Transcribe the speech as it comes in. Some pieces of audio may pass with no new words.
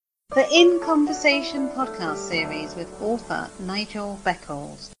The In Conversation podcast series with author Nigel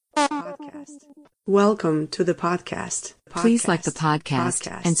Beckles. Welcome to the podcast. Please like the podcast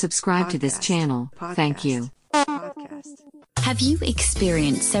and subscribe to this channel. Thank you. Have you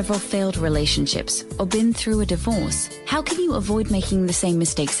experienced several failed relationships or been through a divorce? How can you avoid making the same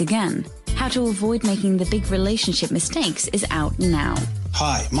mistakes again? How to avoid making the big relationship mistakes is out now.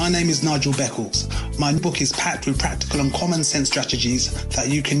 Hi, my name is Nigel Beckles. My book is packed with practical and common sense strategies that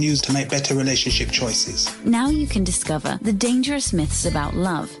you can use to make better relationship choices. Now you can discover the dangerous myths about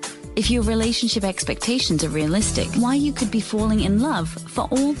love. If your relationship expectations are realistic, why you could be falling in love for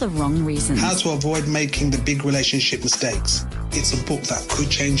all the wrong reasons. How to avoid making the big relationship mistakes. It's a book that could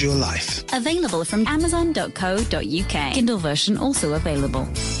change your life. Available from Amazon.co.uk. Kindle version also available.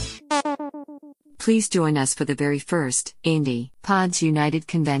 Please join us for the very first Indie Pods United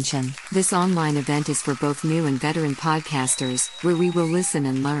Convention. This online event is for both new and veteran podcasters, where we will listen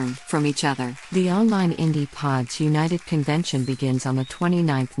and learn from each other. The online Indie Pods United Convention begins on the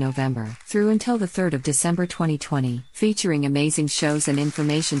 29th November through until the 3rd of December 2020, featuring amazing shows and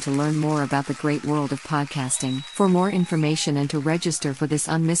information to learn more about the great world of podcasting. For more information and to register for this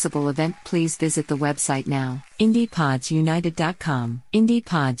unmissable event, please visit the website now. IndiePodsUnited.com. Indie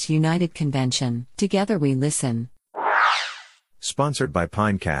Pods United Convention. Together we listen. Sponsored by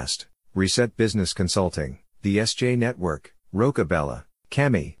Pinecast, Reset Business Consulting, the SJ Network, Rocabella,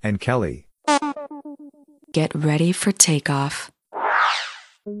 Cami, and Kelli. Get ready for takeoff.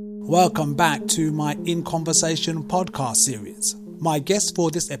 Welcome back to my In Conversation podcast series. My guest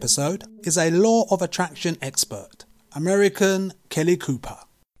for this episode is a law of attraction expert, American Kelli Cooper.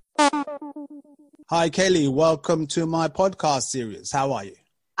 Hi Kelli, welcome to my podcast series. How are you?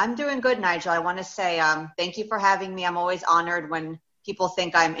 I'm doing good, Nigel. I want to say thank you for having me. I'm always honored when people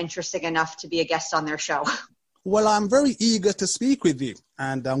think I'm interesting enough to be a guest on their show. Well, I'm very eager to speak with you,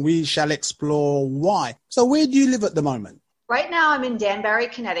 and we shall explore why. So where do you live at the moment? Right now, I'm in Danbury,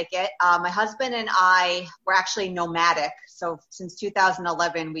 Connecticut. My husband and I were actually nomadic. So since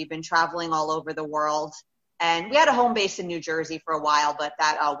 2011, we've been traveling all over the world. And we had a home base in New Jersey for a while, but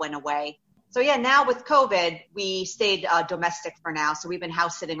that went away. So yeah, now with COVID, we stayed domestic for now. So we've been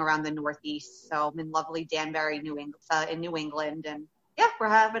house sitting around the Northeast. So I'm in lovely Danbury, New England. And yeah, we're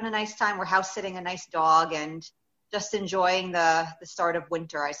having a nice time. We're house sitting a nice dog and just enjoying the start of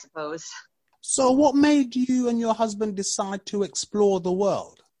winter, I suppose. So what made you and your husband decide to explore the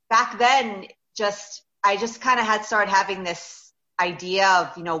world? Back then, I just kind of started having this idea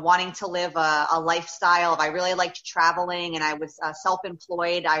of, wanting to live a lifestyle. I really liked traveling, and I was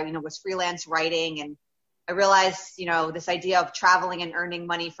self-employed. I, was freelance writing, and I realized, this idea of traveling and earning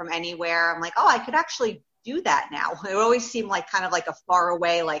money from anywhere. I'm like, oh, I could actually do that now. It always seemed like kind of like a far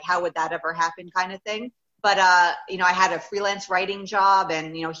away, like how would that ever happen kind of thing. But, I had a freelance writing job,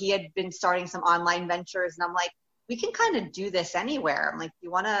 and, he had been starting some online ventures, and I'm like, we can kind of do this anywhere. I'm like, you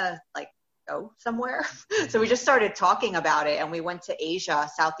want to go somewhere? So we just started talking about it, and we went to Asia,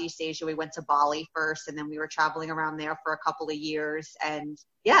 Southeast Asia. We went to Bali first, and then we were traveling around there for a couple of years. And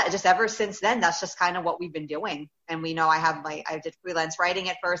yeah, just ever since then, that's just kind of what we've been doing. And we know I did freelance writing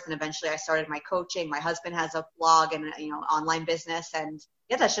at first, and eventually I started my coaching. My husband has a blog and, online business. And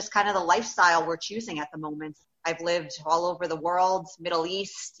yeah, that's just kind of the lifestyle we're choosing at the moment. I've lived all over the world, Middle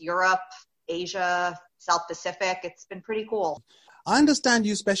East, Europe, Asia, South Pacific. It's been pretty cool. I understand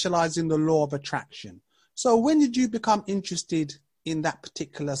you specialize in the law of attraction. So when did you become interested in that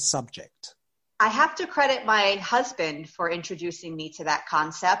particular subject? I have to credit my husband for introducing me to that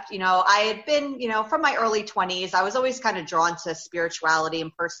concept. I had been, from my early 20s, I was always kind of drawn to spirituality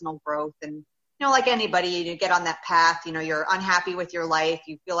and personal growth. And, like anybody, you get on that path, you're unhappy with your life.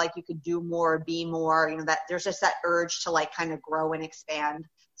 You feel like you could do more, be more, that there's just that urge to kind of grow and expand.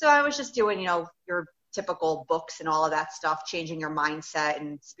 So I was just doing, your typical books and all of that stuff, changing your mindset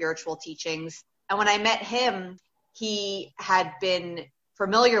and spiritual teachings. And when I met him, he had been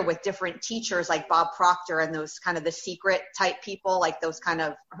familiar with different teachers like Bob Proctor and those kind of the secret type people, like those kind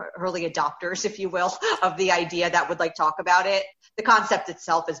of early adopters, if you will, of the idea that would talk about it. The concept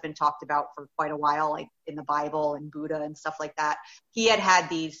itself has been talked about for quite a while, like in the Bible and Buddha and stuff like that. He had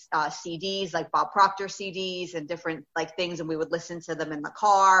these CDs, like Bob Proctor CDs and different things, and we would listen to them in the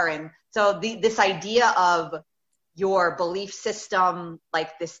car. And so this idea of your belief system,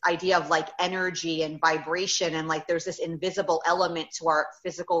 this idea of energy and vibration, and there's this invisible element to our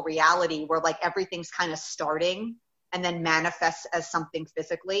physical reality where everything's kind of starting and then manifests as something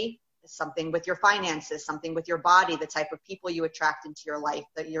physically, something with your finances, something with your body, the type of people you attract into your life,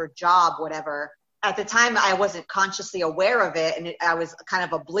 your job, whatever. At the time, I wasn't consciously aware of it, and I was kind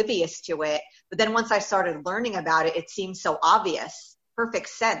of oblivious to it. But then once I started learning about it, it seemed so obvious. perfect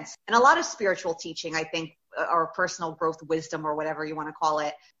sense. And a lot of spiritual teaching, I think, or personal growth wisdom or whatever you want to call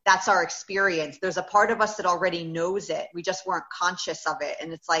it, that's our experience. There's a part of us that already knows it. We just weren't conscious of it.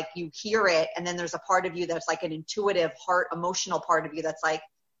 And it's like you hear it, and then there's a part of you that's like an intuitive, heart, emotional part of you that's like,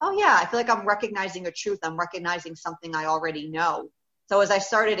 oh yeah, I feel like I'm recognizing a truth. I'm recognizing something I already know. So as I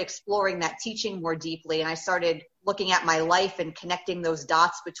started exploring that teaching more deeply, and I started looking at my life and connecting those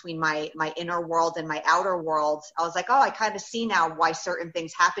dots between my inner world and my outer world, I was like, oh, I kind of see now why certain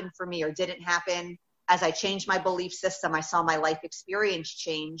things happened for me or didn't happen. As I changed my belief system, I saw my life experience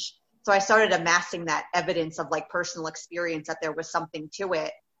change. So I started amassing that evidence of like personal experience that there was something to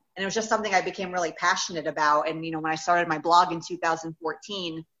it. And it was just something I became really passionate about. And, you know, when I started my blog in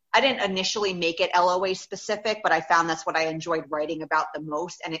 2014, I didn't initially make it LOA specific, but I found that's what I enjoyed writing about the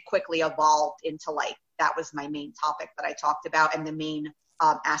most. And it quickly evolved into like, that was my main topic that I talked about and the main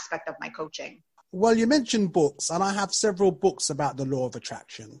aspect of my coaching. Well, you mentioned books, and I have several books about the law of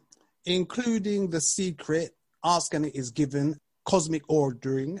attraction, including The Secret, Ask and It Is Given, Cosmic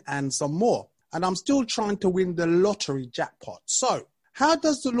Ordering, and some more. And I'm still trying to win the lottery jackpot. So how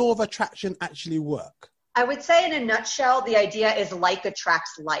does the law of attraction actually work? I would say in a nutshell, the idea is like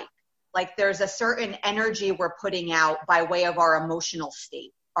attracts like. Like there's a certain energy we're putting out by way of our emotional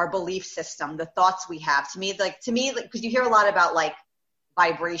state, our belief system, the thoughts we have. To me, because you hear a lot about like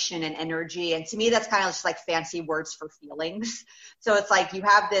vibration and energy. And to me, that's kind of just like fancy words for feelings. So it's like you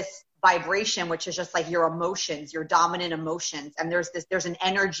have this vibration, which is just like your emotions, your dominant emotions. And there's an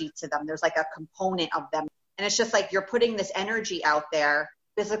energy to them. There's like a component of them. And it's just like you're putting this energy out there.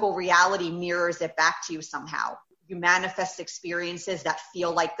 Physical reality mirrors it back to you somehow. You manifest experiences that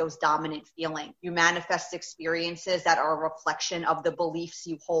feel like those dominant feelings. You manifest experiences that are a reflection of the beliefs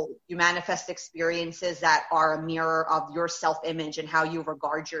you hold. You manifest experiences that are a mirror of your self-image and how you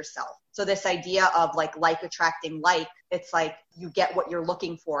regard yourself. So this idea of like attracting like, it's like you get what you're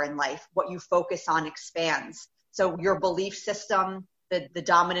looking for in life. What you focus on expands. So your belief system, the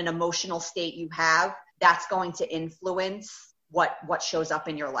dominant emotional state you have, that's going to influence what shows up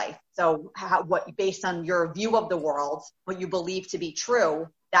in your life. So based on your view of the world, what you believe to be true,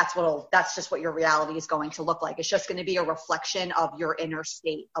 that's just what your reality is going to look like. It's just going to be a reflection of your inner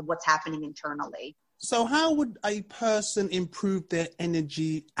state of what's happening internally. So how would a person improve their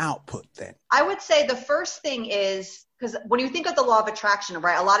energy output then? I would say the first thing is, because when you think of the law of attraction,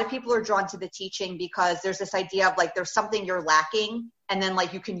 right, a lot of people are drawn to the teaching because there's this idea of like there's something you're lacking, and then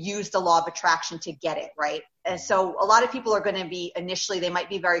like you can use the law of attraction to get it, right? And so a lot of people are going to be initially, they might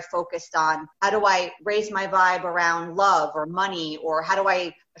be very focused on how do I raise my vibe around love or money, or how do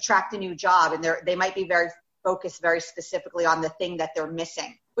I attract a new job? And they might be very focused very specifically on the thing that they're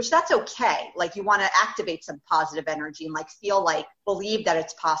missing, which that's okay. Like you want to activate some positive energy and like feel like, believe that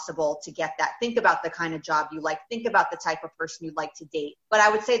it's possible to get that. Think about the kind of job you like. Think about the type of person you'd like to date. But I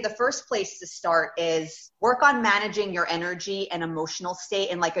would say the first place to start is work on managing your energy and emotional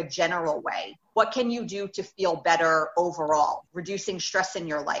state in like a general way. What can you do to feel better overall? Reducing stress in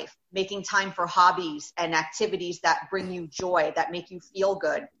your life, making time for hobbies and activities that bring you joy, that make you feel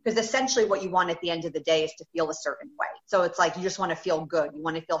good. Because essentially what you want at the end of the day is to feel a certain way. So it's like you just want to feel good. You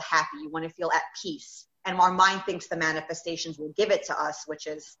want to feel happy. You want to feel at peace. And our mind thinks the manifestations will give it to us, which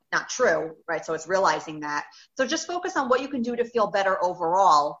is not true, right? So it's realizing that. So just focus on what you can do to feel better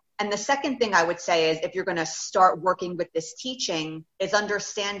overall. And the second thing I would say is if you're going to start working with this teaching is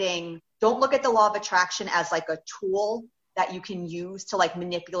understanding, don't look at the law of attraction as like a tool that you can use to like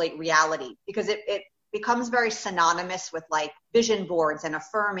manipulate reality, because it becomes very synonymous with like vision boards and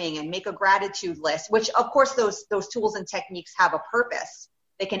affirming and make a gratitude list, which of course those tools and techniques have a purpose.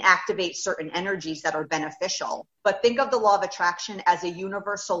 They can activate certain energies that are beneficial. But think of the law of attraction as a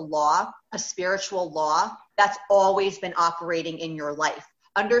universal law, a spiritual law that's always been operating in your life.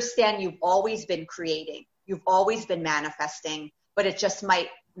 Understand you've always been creating. You've always been manifesting, but it just might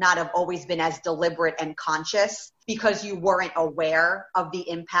not have always been as deliberate and conscious because you weren't aware of the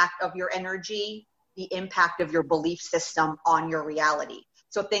impact of your energy, the impact of your belief system on your reality.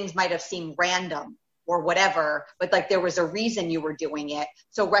 So things might have seemed random or whatever, but like there was a reason you were doing it.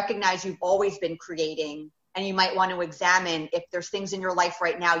 So recognize you've always been creating, and you might want to examine if there's things in your life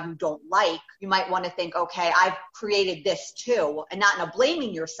right now you don't like. You might want to think, okay, I've created this too, and not in a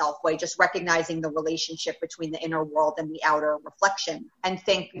blaming yourself way, just recognizing the relationship between the inner world and the outer reflection, and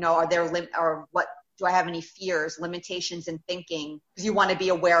think, what do I have any fears, limitations in thinking? Because you want to be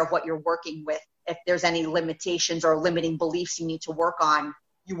aware of what you're working with. If there's any limitations or limiting beliefs you need to work on,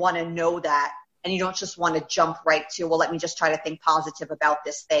 you want to know that. And you don't just want to jump right to, well, let me just try to think positive about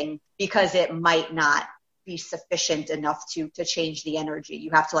this thing, because it might not be sufficient enough to change the energy. You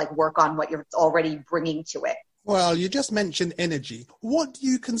have to like work on what you're already bringing to it. Well, you just mentioned energy. What do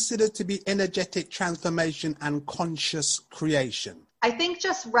you consider to be energetic transformation and conscious creation? I think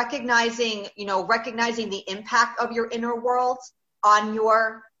just recognizing the impact of your inner world on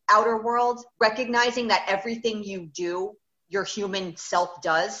your outer world, recognizing that everything you do, your human self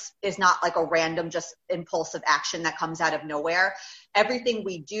does, is not like a random, just impulsive action that comes out of nowhere. Everything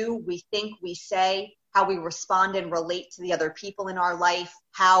we do, we think, we say, how we respond and relate to the other people in our life,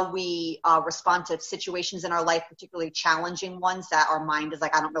 how we respond to situations in our life, particularly challenging ones that our mind is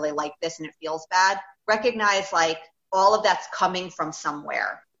like, I don't really like this and it feels bad. Recognize like all of that's coming from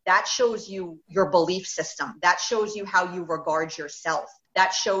somewhere. That shows you your belief system. That shows you how you regard yourself.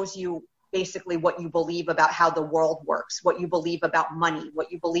 That shows you basically what you believe about how the world works, what you believe about money,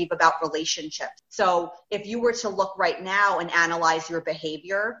 what you believe about relationships. So if you were to look right now and analyze your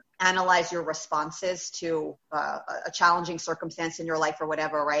behavior, analyze your responses to a challenging circumstance in your life or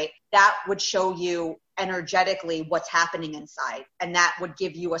whatever, right? That would show you energetically what's happening inside. And that would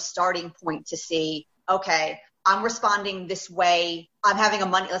give you a starting point to see, okay, I'm responding this way. I'm having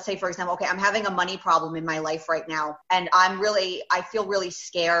let's say for example, okay, I'm having a money problem in my life right now. And I feel really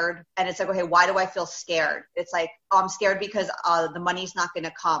scared. And it's like, okay, why do I feel scared? It's like, I'm scared because the money's not going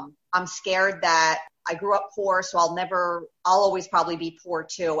to come. I'm scared that I grew up poor, so I'll always probably be poor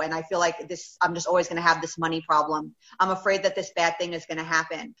too. And I feel like I'm just always going to have this money problem. I'm afraid that this bad thing is going to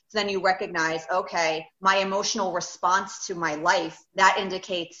happen. So then you recognize, okay, my emotional response to my life, that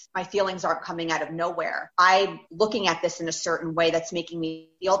indicates my feelings aren't coming out of nowhere. I'm looking at this in a certain way that's making me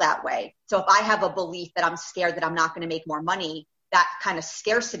feel that way. So if I have a belief that I'm scared that I'm not going to make more money, that kind of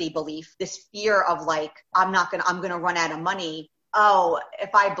scarcity belief, this fear of like, I'm going to run out of money. Oh, if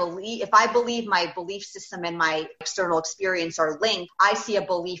I believe my belief system and my external experience are linked, I see a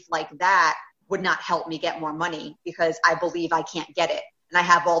belief like that would not help me get more money because I believe I can't get it. And I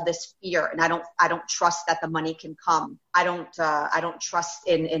have all this fear and I don't trust that the money can come. I don't trust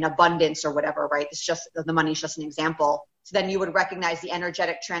in abundance or whatever, right? It's just, the money's just an example. So then you would recognize the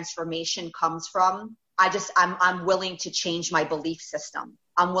energetic transformation comes from, I'm willing to change my belief system.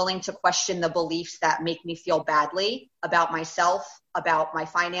 I'm willing to question the beliefs that make me feel badly about myself, about my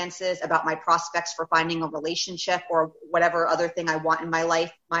finances, about my prospects for finding a relationship or whatever other thing I want in my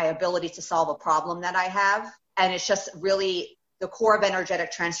life, my ability to solve a problem that I have. And it's just really the core of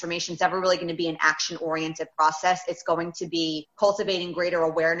energetic transformation is never really going to be an action-oriented process. It's going to be cultivating greater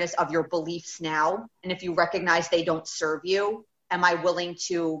awareness of your beliefs now. And if you recognize they don't serve you, am I willing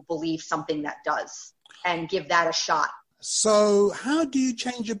to believe something that does and give that a shot? So how do you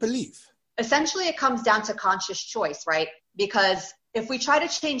change your belief? Essentially, it comes down to conscious choice, right? Because if we try to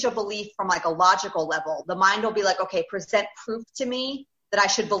change a belief from like a logical level, the mind will be like, okay, present proof to me that I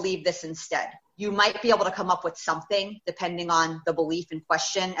should believe this instead. You might be able to come up with something depending on the belief in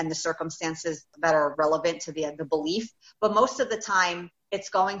question and the circumstances that are relevant to the belief. But most of the time, it's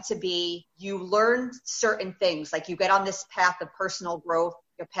going to be you learn certain things, like you get on this path of personal growth,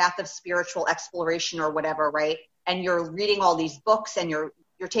 your path of spiritual exploration or whatever, right? And you're reading all these books and you're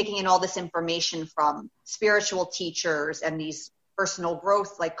taking in all this information from spiritual teachers and these personal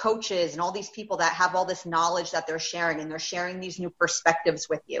growth like coaches and all these people that have all this knowledge that they're sharing, and they're sharing these new perspectives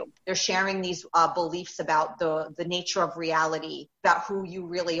with you. They're sharing these beliefs about the nature of reality, about who you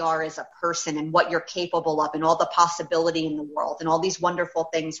really are as a person and what you're capable of and all the possibility in the world and all these wonderful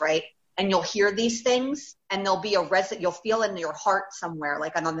things, right? And you'll hear these things and there'll be you'll feel in your heart somewhere,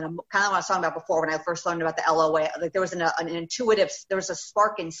 like kind of what I was talking about before when I first learned about the LOA, like there was an intuitive, there was a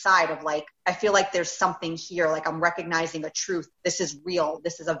spark inside of like, I feel like there's something here, like I'm recognizing a truth. This is real.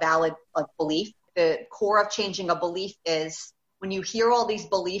 This is a valid belief. The core of changing a belief is when you hear all these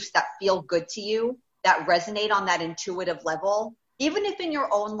beliefs that feel good to you, that resonate on that intuitive level, even if in your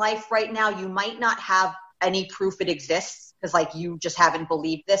own life right now, you might not have any proof it exists, because like you just haven't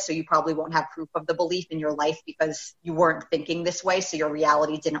believed this, so you probably won't have proof of the belief in your life because you weren't thinking this way, so your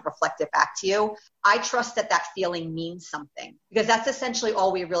reality didn't reflect it back to you. I trust that feeling means something, because that's essentially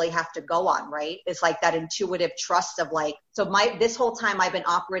all we really have to go on, right? It's like that intuitive trust of like, so this whole time I've been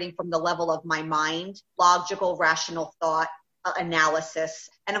operating from the level of my mind, logical, rational thought, analysis,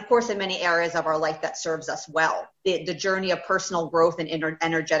 and of course in many areas of our life that serves us well. The journey of personal growth and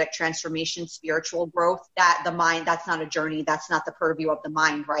energetic transformation, spiritual growth, that the mind, that's not a journey, that's not the purview of the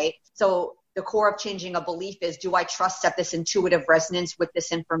mind, right? So the core of changing a belief is, do I trust that this intuitive resonance with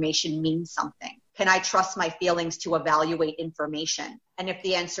this information means something? Can I trust my feelings to evaluate information? And if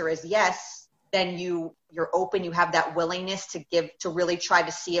the answer is yes, then you're open, you have that willingness to really try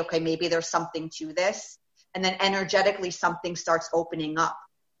to see, okay, maybe there's something to this. And then energetically, something starts opening up.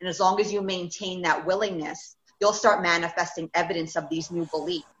 And as long as you maintain that willingness, you'll start manifesting evidence of these new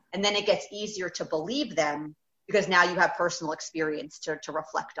beliefs. And then it gets easier to believe them because now you have personal experience to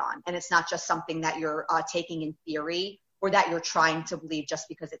reflect on. And it's not just something that you're taking in theory or that you're trying to believe just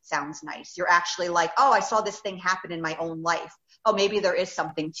because it sounds nice. You're actually like, oh, I saw this thing happen in my own life. Oh, maybe there is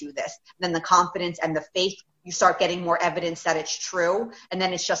something to this. And then the confidence and the faith, you start getting more evidence that it's true. And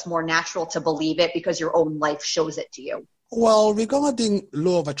then it's just more natural to believe it because your own life shows it to you. Well, regarding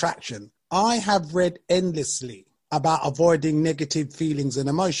law of attraction, I have read endlessly about avoiding negative feelings and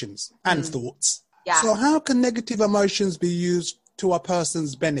emotions and thoughts. Yeah. So how can negative emotions be used to a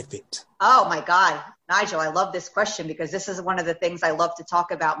person's benefit? Oh my God, Nigel, I love this question because this is one of the things I love to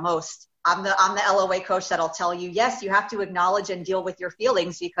talk about most. I'm the LOA coach that'll tell you, yes, you have to acknowledge and deal with your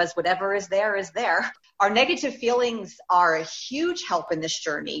feelings because whatever is there is there. Our negative feelings are a huge help in this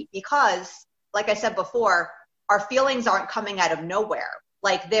journey because, like I said before, our feelings aren't coming out of nowhere.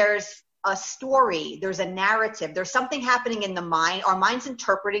 Like there's a story, there's a narrative, there's something happening in the mind. Our mind's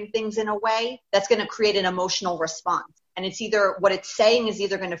interpreting things in a way that's going to create an emotional response. And it's either what it's saying is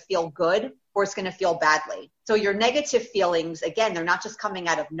either going to feel good or it's going to feel badly. So your negative feelings, again, they're not just coming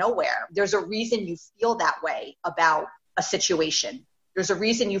out of nowhere. There's a reason you feel that way about a situation. There's a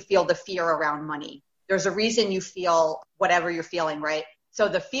reason you feel the fear around money. There's a reason you feel whatever you're feeling, right? So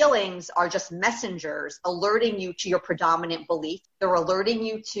the feelings are just messengers alerting you to your predominant belief. They're alerting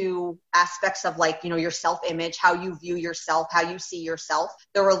you to aspects of like, your self-image, how you view yourself, how you see yourself.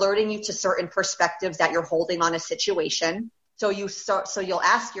 They're alerting you to certain perspectives that you're holding on a situation. So you'll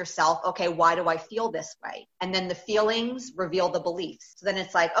ask yourself, okay, why do I feel this way? And then the feelings reveal the beliefs. So then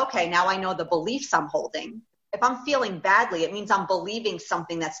it's like, okay, now I know the beliefs I'm holding. If I'm feeling badly, it means I'm believing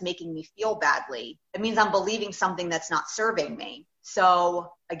something that's making me feel badly. It means I'm believing something that's not serving me.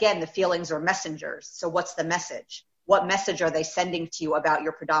 So again, the feelings are messengers. So what's the message? What message are they sending to you about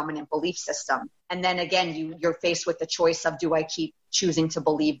your predominant belief system? And then again, you're faced with the choice of, do I keep choosing to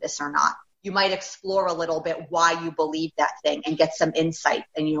believe this or not? You might explore a little bit why you believe that thing and get some insight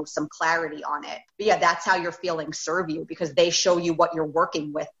and, some clarity on it. But yeah, that's how your feelings serve you because they show you what you're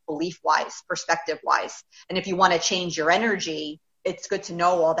working with belief-wise, perspective-wise. And if you want to change your energy, it's good to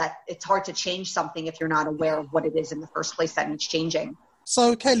know all that. It's hard to change something if you're not aware of what it is in the first place that needs changing.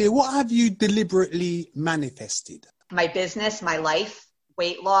 So, Kelli, what have you deliberately manifested? My business, my life,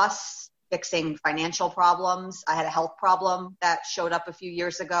 weight loss, fixing financial problems. I had a health problem that showed up a few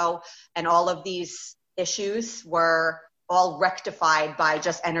years ago, and all of these issues were all rectified by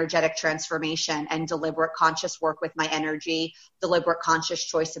just energetic transformation and deliberate conscious work with my energy, deliberate conscious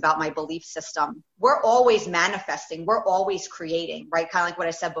choice about my belief system. We're always manifesting. We're always creating, right? Kind of like what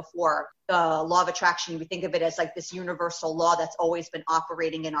I said before, the law of attraction, we think of it as like this universal law that's always been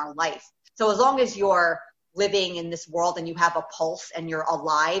operating in our life. So as long as you're living in this world and you have a pulse and you're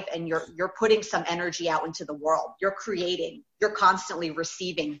alive and you're putting some energy out into the world, you're creating, you're constantly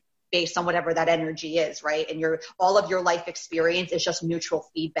receiving based on whatever that energy is, right? And all of your life experience is just neutral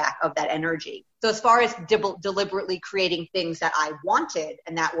feedback of that energy. So as far as deliberately creating things that I wanted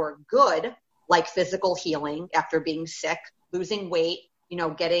and that were good, like physical healing after being sick, losing weight,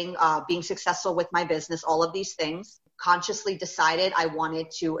 being successful with my business, all of these things, consciously decided I wanted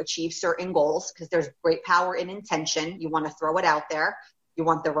to achieve certain goals because there's great power in intention. You want to throw it out there. You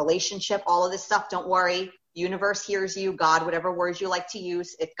want the relationship, all of this stuff. Don't worry. Universe hears you, God, whatever words you like to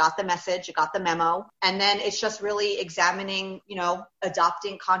use. It got the message, it got the memo. And then it's just really examining,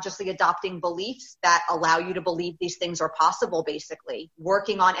 consciously adopting beliefs that allow you to believe these things are possible, basically.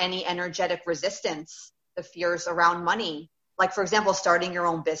 Working on any energetic resistance, the fears around money. Like, for example, starting your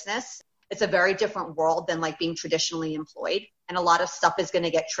own business. It's a very different world than like being traditionally employed. And a lot of stuff is going to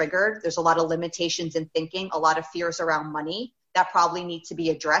get triggered. There's a lot of limitations in thinking, a lot of fears around money that probably need to be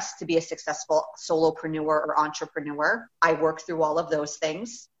addressed to be a successful solopreneur or entrepreneur. I work through all of those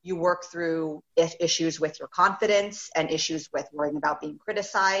things. You work through issues with your confidence and issues with worrying about being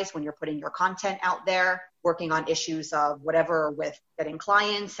criticized when you're putting your content out there, working on issues of whatever with getting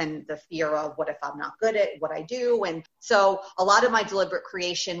clients and the fear of what if I'm not good at what I do. And so a lot of my deliberate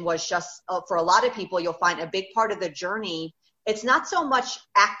creation was just, for a lot of people, you'll find a big part of the journey. It's not so much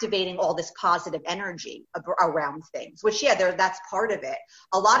activating all this positive energy around things, which, that's part of it.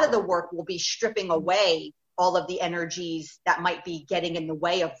 A lot of the work will be stripping away all of the energies that might be getting in the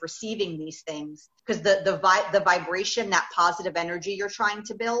way of receiving these things. Because the vibration, that positive energy you're trying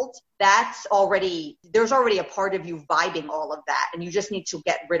to build, there's already a part of you vibing all of that. And you just need to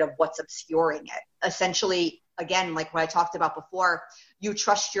get rid of what's obscuring it. Essentially, again, like what I talked about before, you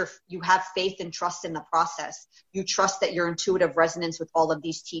have faith and trust in the process. You trust that your intuitive resonance with all of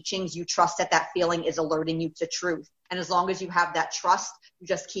these teachings, you trust that feeling is alerting you to truth. And as long as you have that trust, you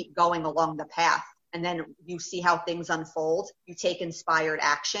just keep going along the path. and then you see how things unfold. You take inspired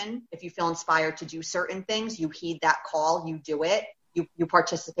action. If you feel inspired to do certain things, you heed that call, you do it. You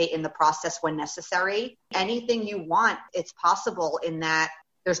participate in the process when necessary. Anything you want, it's possible in that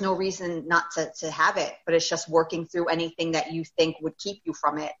there's no reason not to have it, but it's just working through anything that you think would keep you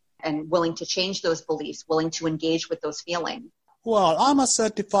from it and willing to change those beliefs, willing to engage with those feelings. Well, I'm a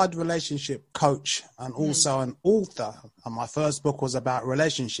certified relationship coach and also an author, and my first book was about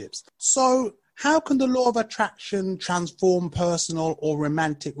relationships. So how can the law of attraction transform personal or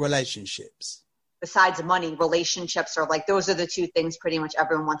romantic relationships? Besides money, relationships are like, those are the two things pretty much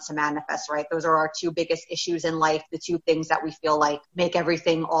everyone wants to manifest, right? Those are our two biggest issues in life, the two things that we feel like make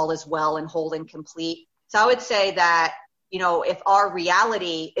everything all is well and whole and complete. So I would say that, if our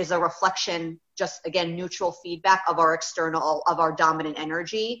reality is a reflection, just again, neutral feedback of our external, of our dominant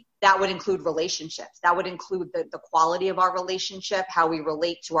energy, that would include relationships. That would include the quality of our relationship, how we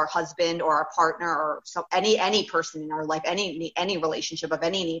relate to our husband or our partner or any person in our life, any relationship of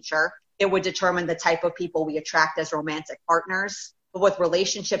any nature. It would determine the type of people we attract as romantic partners. But with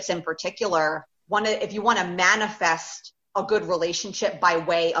relationships in particular, if you want to manifest a good relationship by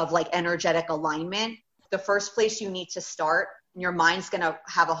way of like energetic alignment, the first place you need to start, and your mind's going to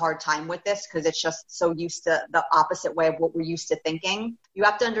have a hard time with this because it's just so used to the opposite way of what we're used to thinking. You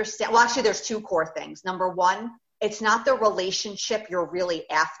have to understand, well, actually, there's two core things. Number one, it's not the relationship you're really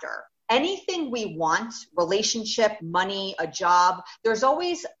after. Anything we want, relationship, money, a job, there's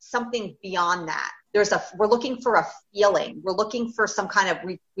always something beyond that. We're looking for a feeling. We're looking for some kind of,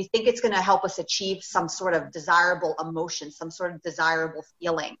 we think it's going to help us achieve some sort of desirable emotion, some sort of desirable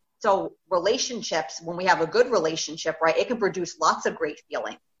feeling. So relationships, when we have a good relationship, right, it can produce lots of great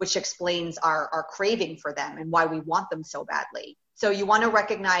feeling, which explains our craving for them and why we want them so badly. So you want to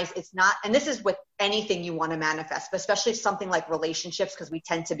recognize it's not, and this is with anything you want to manifest, but especially something like relationships, because we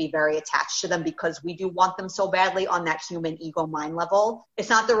tend to be very attached to them because we do want them so badly on that human ego mind level.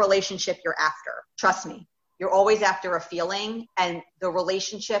 It's not the relationship you're after. Trust me. You're always after a feeling, and the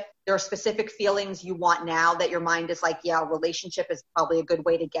relationship, there are specific feelings you want now that your mind is like, yeah, a relationship is probably a good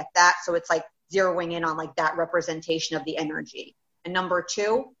way to get that. So it's like zeroing in on like that representation of the energy. And number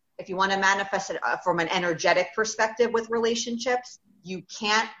two, if you want to manifest it from an energetic perspective with relationships, you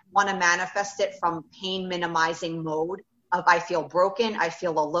can't want to manifest it from pain minimizing mode of I feel broken, I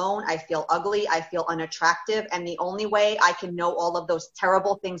feel alone, I feel ugly, I feel unattractive. And the only way I can know all of those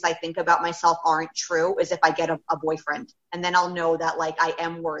terrible things I think about myself aren't true is if I get a boyfriend. And then I'll know that like I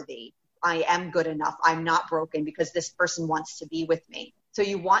am worthy, I am good enough, I'm not broken because this person wants to be with me. So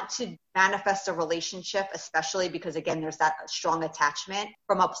you want to manifest a relationship, especially because again, there's that strong attachment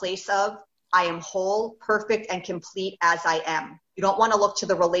from a place of I am whole, perfect, and complete as I am. You don't want to look to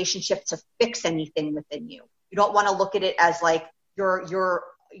the relationship to fix anything within you. You don't want to look at it as like you're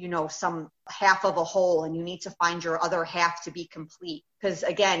some half of a whole and you need to find your other half to be complete. Because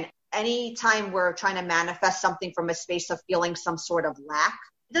again, anytime we're trying to manifest something from a space of feeling some sort of lack,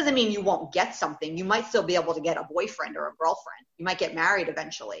 it doesn't mean you won't get something. You might still be able to get a boyfriend or a girlfriend. You might get married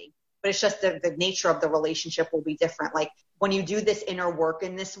eventually, but it's just the nature of the relationship will be different. Like when you do this inner work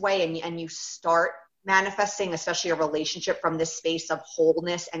in this way and you start manifesting, especially a relationship from this space of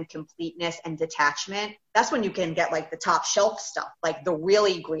wholeness and completeness and detachment, that's when you can get like the top shelf stuff, like the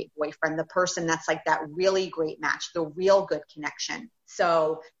really great boyfriend, the person that's like that really great match, the real good connection.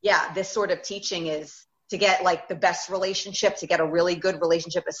 So yeah, this sort of teaching is to get like the best relationship, to get a really good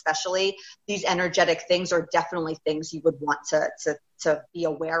relationship, especially these energetic things are definitely things you would want to be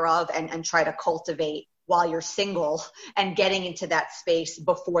aware of and try to cultivate while you're single and getting into that space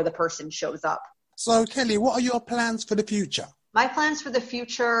before the person shows up. So, Kelli, what are your plans for the future? My plans for the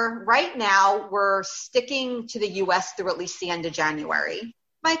future, right now, we're sticking to the U.S. through at least the end of January.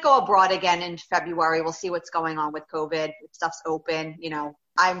 Might go abroad again in February. We'll see what's going on with COVID. Stuff's open.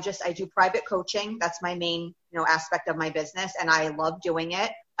 I do private coaching. That's my main, aspect of my business. And I love doing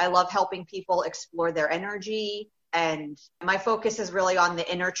it. I love helping people explore their energy. And my focus is really on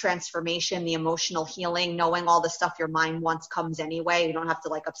the inner transformation, the emotional healing, knowing all the stuff your mind wants comes anyway. You don't have to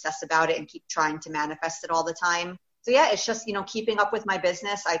like obsess about it and keep trying to manifest it all the time. So yeah, it's just, keeping up with my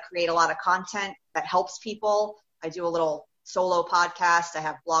business. I create a lot of content that helps people. I do a little solo podcast. I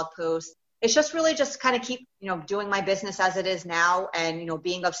have blog posts. It's just really just kind of keep, doing my business as it is now and,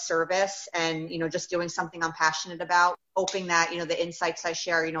 being of service and, just doing something I'm passionate about, hoping that, the insights I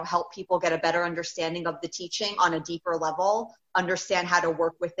share, help people get a better understanding of the teaching on a deeper level, understand how to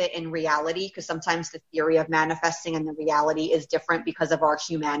work with it in reality. Because sometimes the theory of manifesting and the reality is different because of our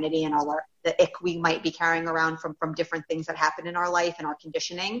humanity and the ick we might be carrying around from different things that happen in our life and our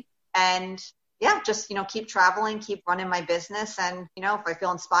conditioning. And yeah, just, keep traveling, keep running my business. And, if I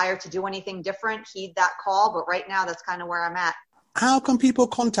feel inspired to do anything different, heed that call. But right now, that's kind of where I'm at. How can people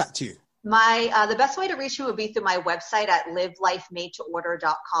contact you? The best way to reach me would be through my website at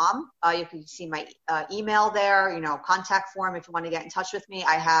livelifemadeToOrder.com. You can see my email there, contact form if you want to get in touch with me.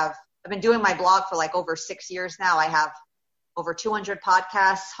 I've been doing my blog for like over 6 years now. I have over 200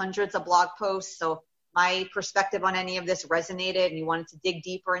 podcasts, hundreds of blog posts. So my perspective on any of this resonated and you wanted to dig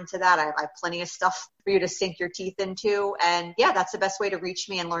deeper into that, I have plenty of stuff for you to sink your teeth into. And yeah, that's the best way to reach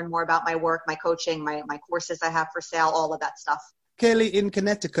me and learn more about my work, my coaching, my courses I have for sale, all of that stuff. Kelli in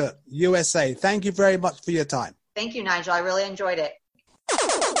Connecticut, USA. Thank you very much for your time. Thank you, Nigel. I really enjoyed it.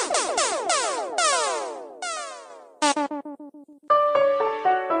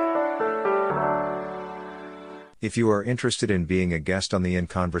 If you are interested in being a guest on the In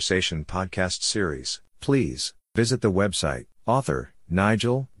Conversation podcast series, please visit the website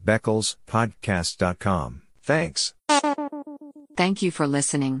author.nigelbeckelspodcast.com. Thanks. Thank you for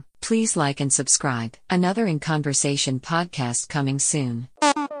listening. Please like and subscribe. Another In Conversation podcast coming soon.